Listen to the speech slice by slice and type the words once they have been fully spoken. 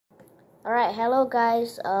Alright, hello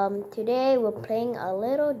guys. Today we're playing a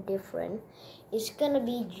little different. It's gonna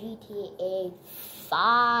be GTA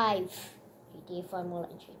 5. GTA 5 more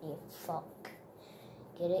like GTA fuck.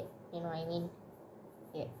 Get it? You know what I mean?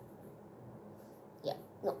 Yeah. Yeah.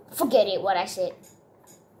 No, forget it what I said.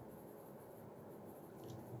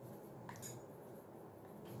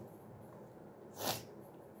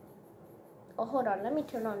 Oh, hold on. Let me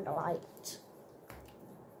turn on the lights.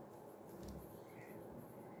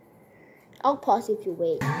 I'll pause if you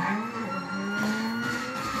wait.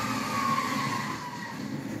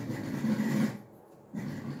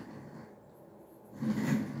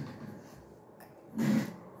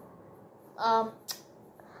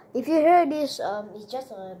 If you hear this, it's just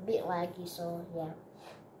a bit laggy, so yeah.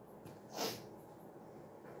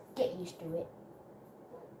 Get used to it.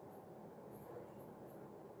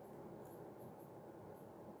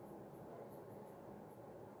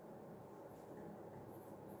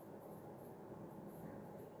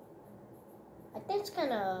 I think it's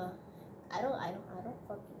kinda I don't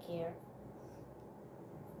fucking care.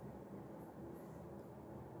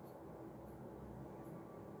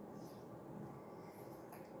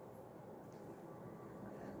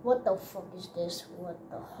 What the fuck is this? What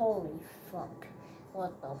the holy fuck?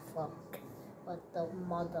 What the fuck? What the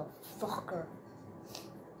motherfucker?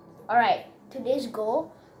 Alright, today's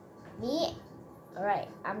goal,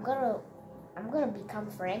 I'm gonna become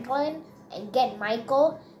Franklin and get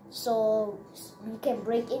Michael so we can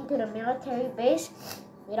break into the military base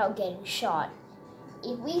without getting shot.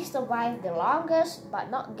 If we survive the longest but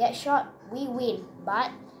not get shot, we win.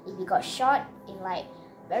 But if we got shot in like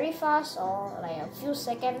very fast or like a few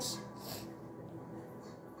seconds,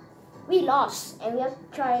 we lost and we have to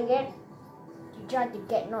try again to try to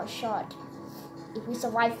get not shot. If we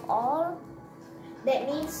survive all, that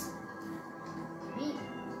means we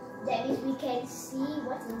can see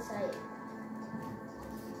what's inside.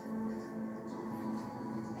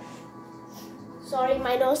 Sorry,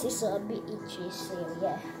 my nose is a bit itchy, so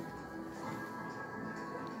yeah.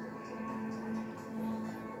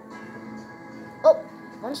 Oh,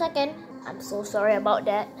 1 second. I'm so sorry about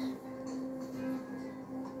that.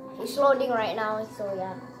 It's loading right now, so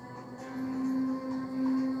yeah.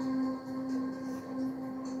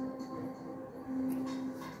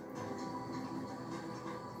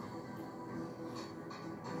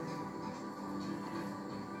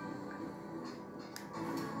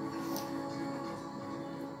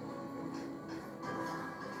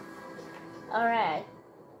 Alright.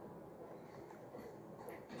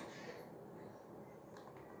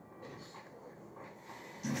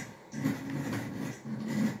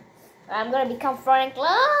 I'm gonna become Franklin.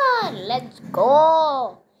 Let's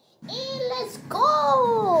go. Hey, let's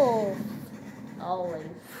go. Holy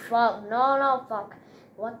fuck. No, fuck.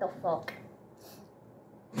 What the fuck?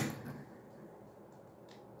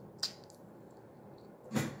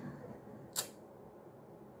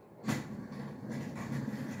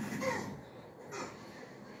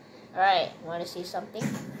 Alright, wanna see something?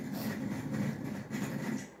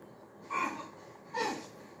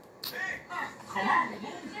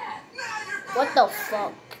 What the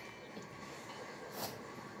fuck?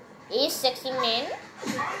 He's sexy man.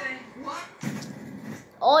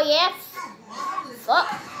 Oh yeah.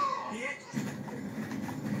 Fuck.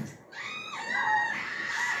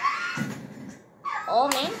 Oh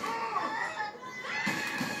man.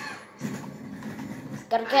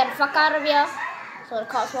 Gotta get the fuck out of here so the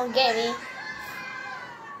cops won't get me.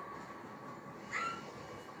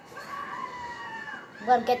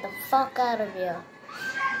 Gotta get the fuck out of here.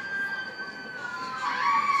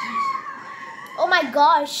 Oh my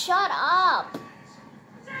gosh, shut up.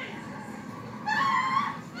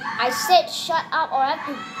 I said shut up or I have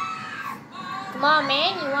to. Come on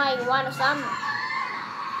man, you want some?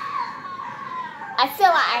 I feel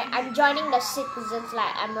like I'm joining the citizens,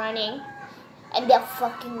 like I'm running. And they're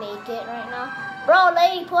fucking naked right now. Bro,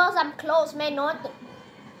 lady, pull out some clothes, man. No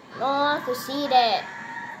one to see that.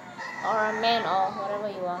 Or a man or whatever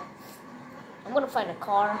you are. I'm gonna find a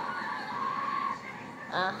car.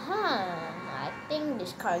 I think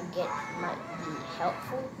this car might be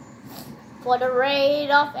helpful for the raid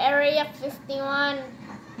of Area 51.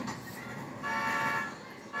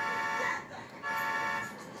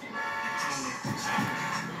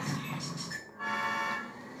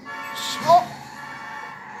 Oh.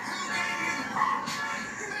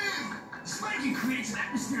 Spanking creates an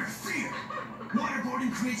atmosphere of fear.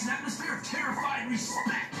 Waterboarding creates an atmosphere of terrified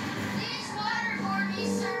respect. Please waterboard me,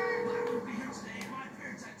 sir.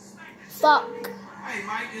 Fuck. Hey,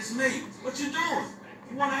 Mike, it's me. What you doing?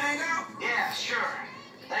 You want to hang out? Yeah, sure.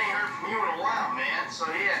 I ain't heard from you in a while, man, so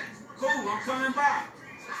yeah. Cool, I'm coming by.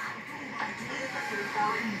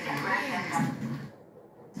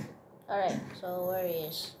 Alright, so where he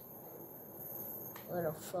is? Where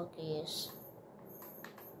the fuck he is?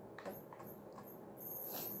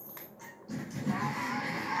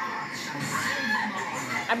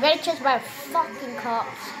 I'm getting chased by fucking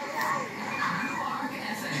cops.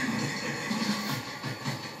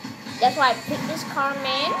 That's why I picked this car,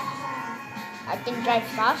 man. I can drive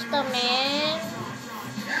faster, man.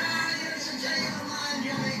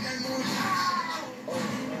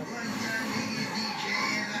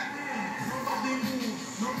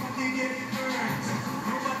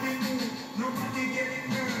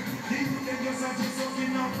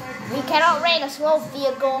 We cannot rent a slow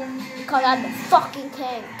vehicle because I'm the fucking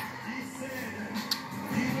tank.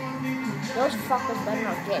 Those fuckers better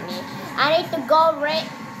not get me. I need to go rent.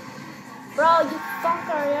 Bro, you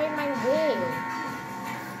fucker, you're in my way.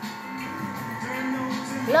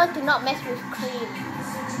 Learn to not mess with cream.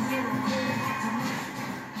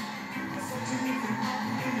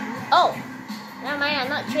 Oh, never mind, I'm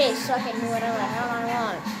not chased, so I can do whatever the hell I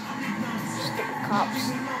want. Stupid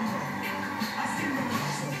cops.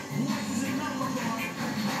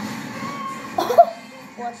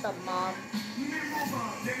 What the mom?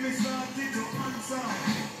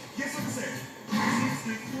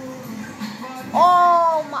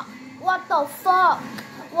 Oh my, what the fuck?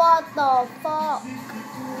 What the fuck?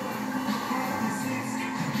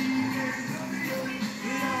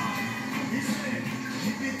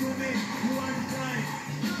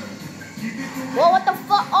 Whoa, what the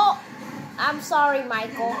fuck? Oh, I'm sorry,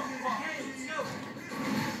 Michael.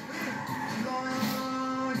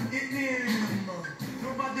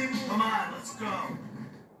 Come on, let's go.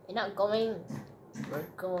 You're not going. We're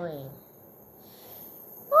going.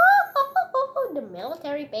 The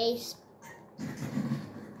military base.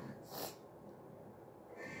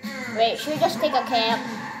 Wait, should we just take a cab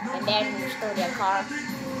and then restore their car? You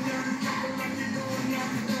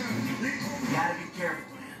gotta be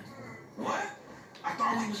careful, man. What? I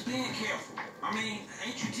thought we was being careful. I mean,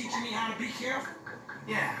 ain't you teaching me how to be careful?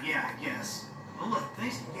 Yeah, I guess. Well, look,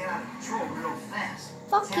 things can get out of control real fast.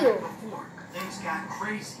 Fuck It's you. happened before. Things got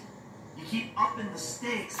crazy. You keep upping the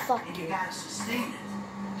stakes, Fuck and you. you gotta sustain it.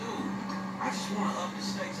 Dude, I just want to up the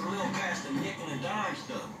stakes a little past the nickel and dime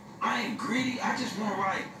stuff. I ain't greedy. I just want to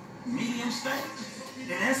write medium stakes. It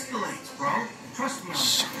escalates, bro. Trust me on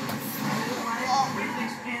that.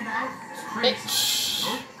 Everything's panned out. It's crazy. Bitch.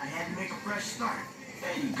 So I had to make a fresh start.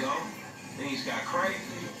 There you go. Things got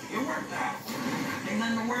crazy. It worked out. Ain't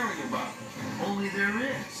nothing to worry about. Only there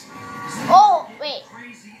is. Oh, wait.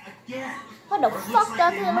 Crazy again. What the fuck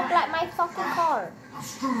does it look like my fucking car? I'm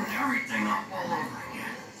screwing everything up all over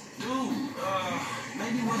again. Dude,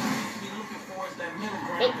 maybe what we need to be looking for is that middle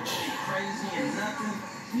ground between crazy and nothing.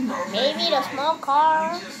 You know, Maybe the small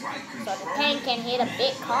car, we just, like, so the tank can hit a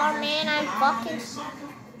big car, man. I'm fucking.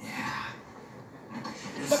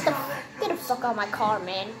 Get the fuck out of my car,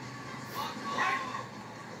 man.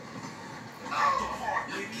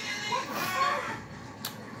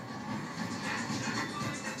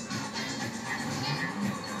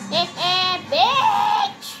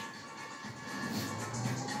 Bitch!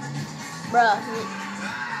 Bruh,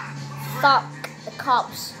 fuck the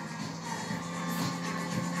cops.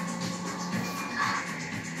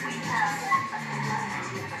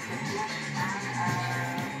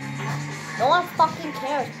 No one fucking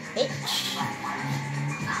cares, bitch.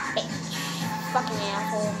 Bitch. Fucking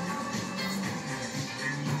asshole.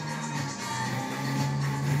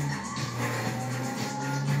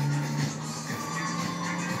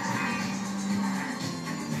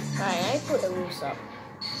 Alright, I put the roofs up.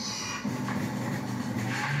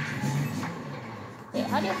 Wait,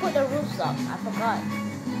 how do you put the roofs up? I forgot.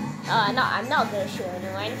 No, I'm not gonna show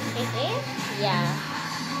anyone. Yeah.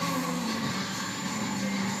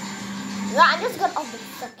 No, I'm just gonna off the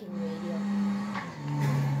fucking radio.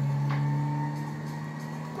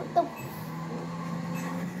 Put the.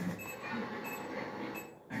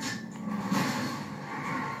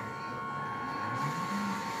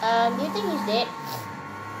 Do you think he's dead?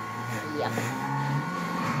 Yep.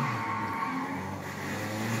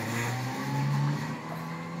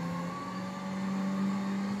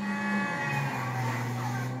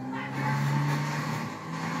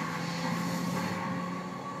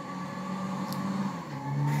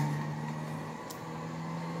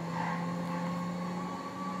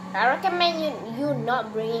 I recommend you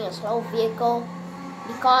not bringing a slow vehicle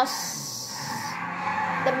because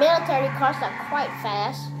the military cars are quite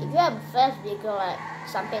fast. If you have a fast vehicle like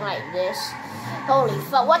something like this, holy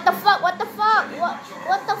fuck! What the fuck? What the fuck?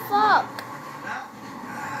 What the fuck?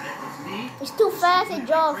 It's too fast, it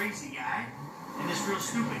drove. Crazy guy and this real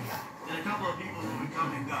stupid guy, and a couple of people who would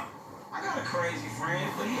come and go. I got a crazy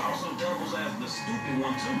friend, but he also doubles as the stupid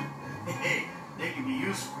one too. Hey, they can be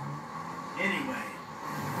useful. Anyway,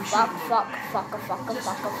 we should Fuck, look fuck, back. fuck, fuck, Just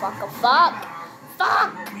fuck, think fuck, about fuck,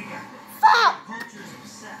 fuck, what we got. fuck. Culture's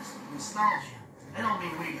obsessed with nostalgia. That don't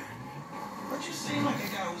mean we got it. But you seem like a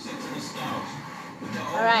guy who's into nostalgia. With the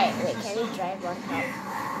old Alright, movies wait, and can we stuff. drive one Yeah, up?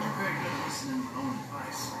 I'm very good at listening to my own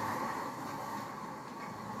advice.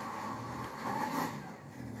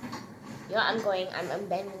 You know, I'm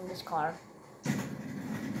abandoning this car.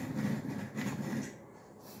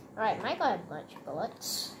 Alright, Michael had a bunch of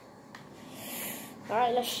bullets.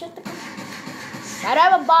 Alright, let's shoot the car. I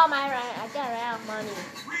don't have a bomb, I got out of money.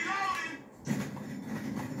 Reloading!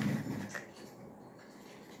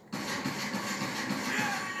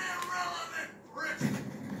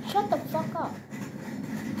 Shut the fuck up.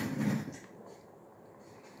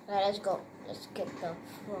 Alright, let's go. Let's get the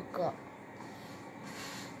fuck up.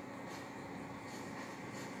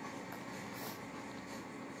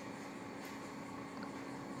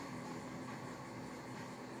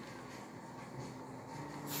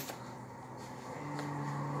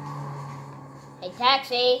 Hey,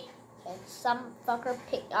 taxi! Can some fucker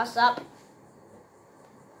pick us up?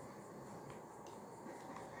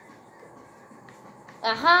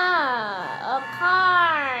 Aha! A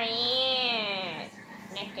car! Yeah!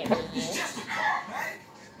 It's just a car, man.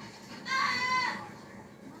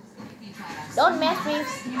 Don't mess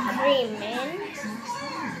with Dream, man.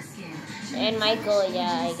 And Michael,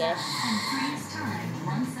 yeah, I guess.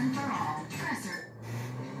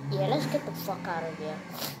 Yeah, let's get the fuck out of here.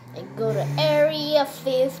 And go to Area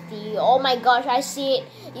 50. Oh my gosh, I see it.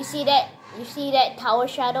 You see that? You see that tower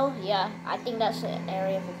shadow? Yeah, I think that's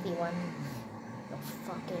Area 51. The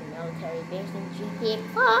fucking military base in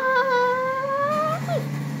GTA5.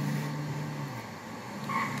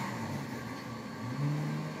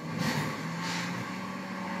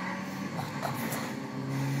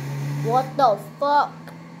 What the fuck?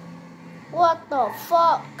 What the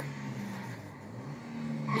fuck?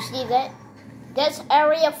 You see that? That's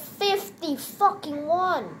Area 50 fucking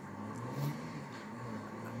 1.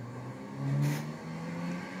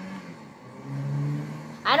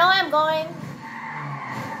 I know where I'm going.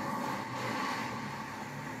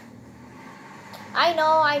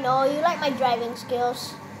 I know. You like my driving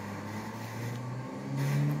skills.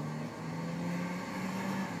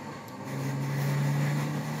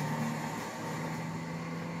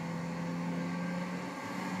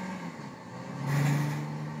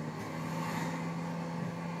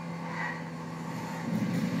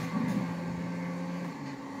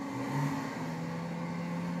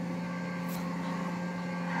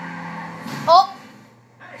 Oh!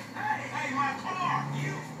 Hey, my car!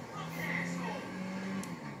 You asshole!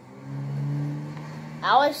 I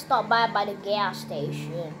always stop by the gas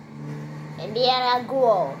station. Indiana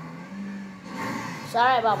Grove.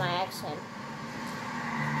 Sorry about my accent.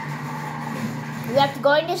 We have to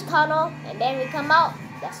go in this tunnel, and then we come out.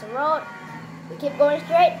 That's the road. We keep going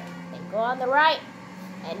straight, then go on the right,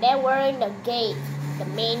 and then we're in the gate, the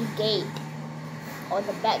main gate, or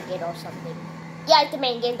the back gate or something. Yeah, it's the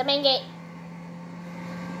main gate,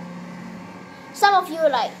 Some of you are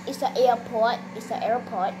like, it's the airport,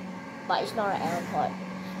 but it's not an airport.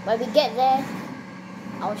 When we get there,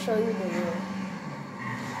 I'll show you the room.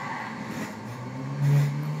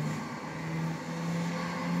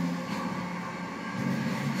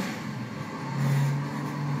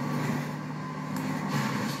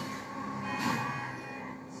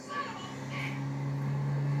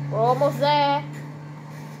 We're almost there.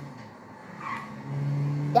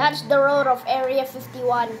 That's the road of Area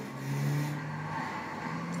 51.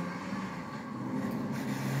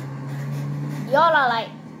 Y'all are like,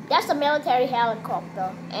 that's a military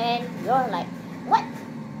helicopter. And you're like, what?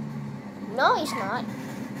 No, it's not.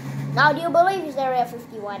 Now, do you believe it's Area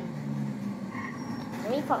 51?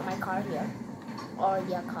 Let me park my car here. Or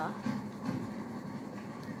your car.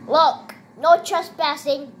 Look, no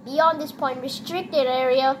trespassing beyond this point. Restricted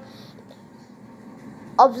area.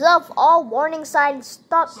 Observe all warning signs.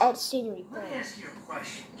 Stop at scenery. Let me ask you a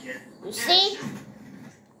question, kid. You see?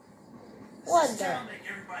 What Does this the? town make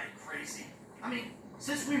everybody crazy? I mean,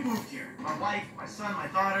 since we moved here, my wife, my son, my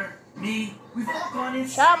daughter, me, we've all gone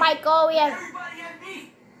insane. Shut up, Michael. We have. Everybody and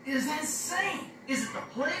me is insane. Is it the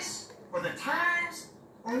place, or the times,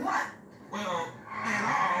 or what? Well, man,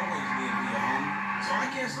 I always live here, homie. So I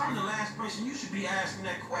guess I'm the last person you should be asking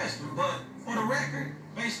that question. But for the record,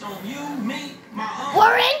 based on you, me, my uncle...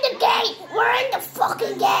 We're in the gate. We're in the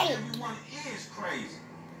fucking gate. Everyone is crazy.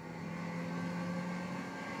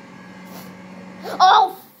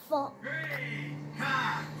 Oh fuck. Hey,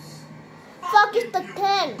 cops! Fuck is the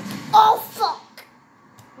 10. Oh fuck.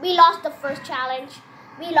 We lost the first challenge.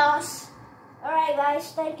 We lost. Alright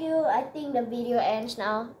guys, thank you. I think the video ends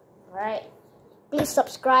now. Alright. Please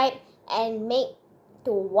subscribe and make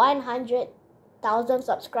to 100,000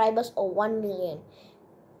 subscribers or 1 million.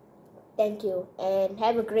 Thank you and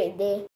have a great day.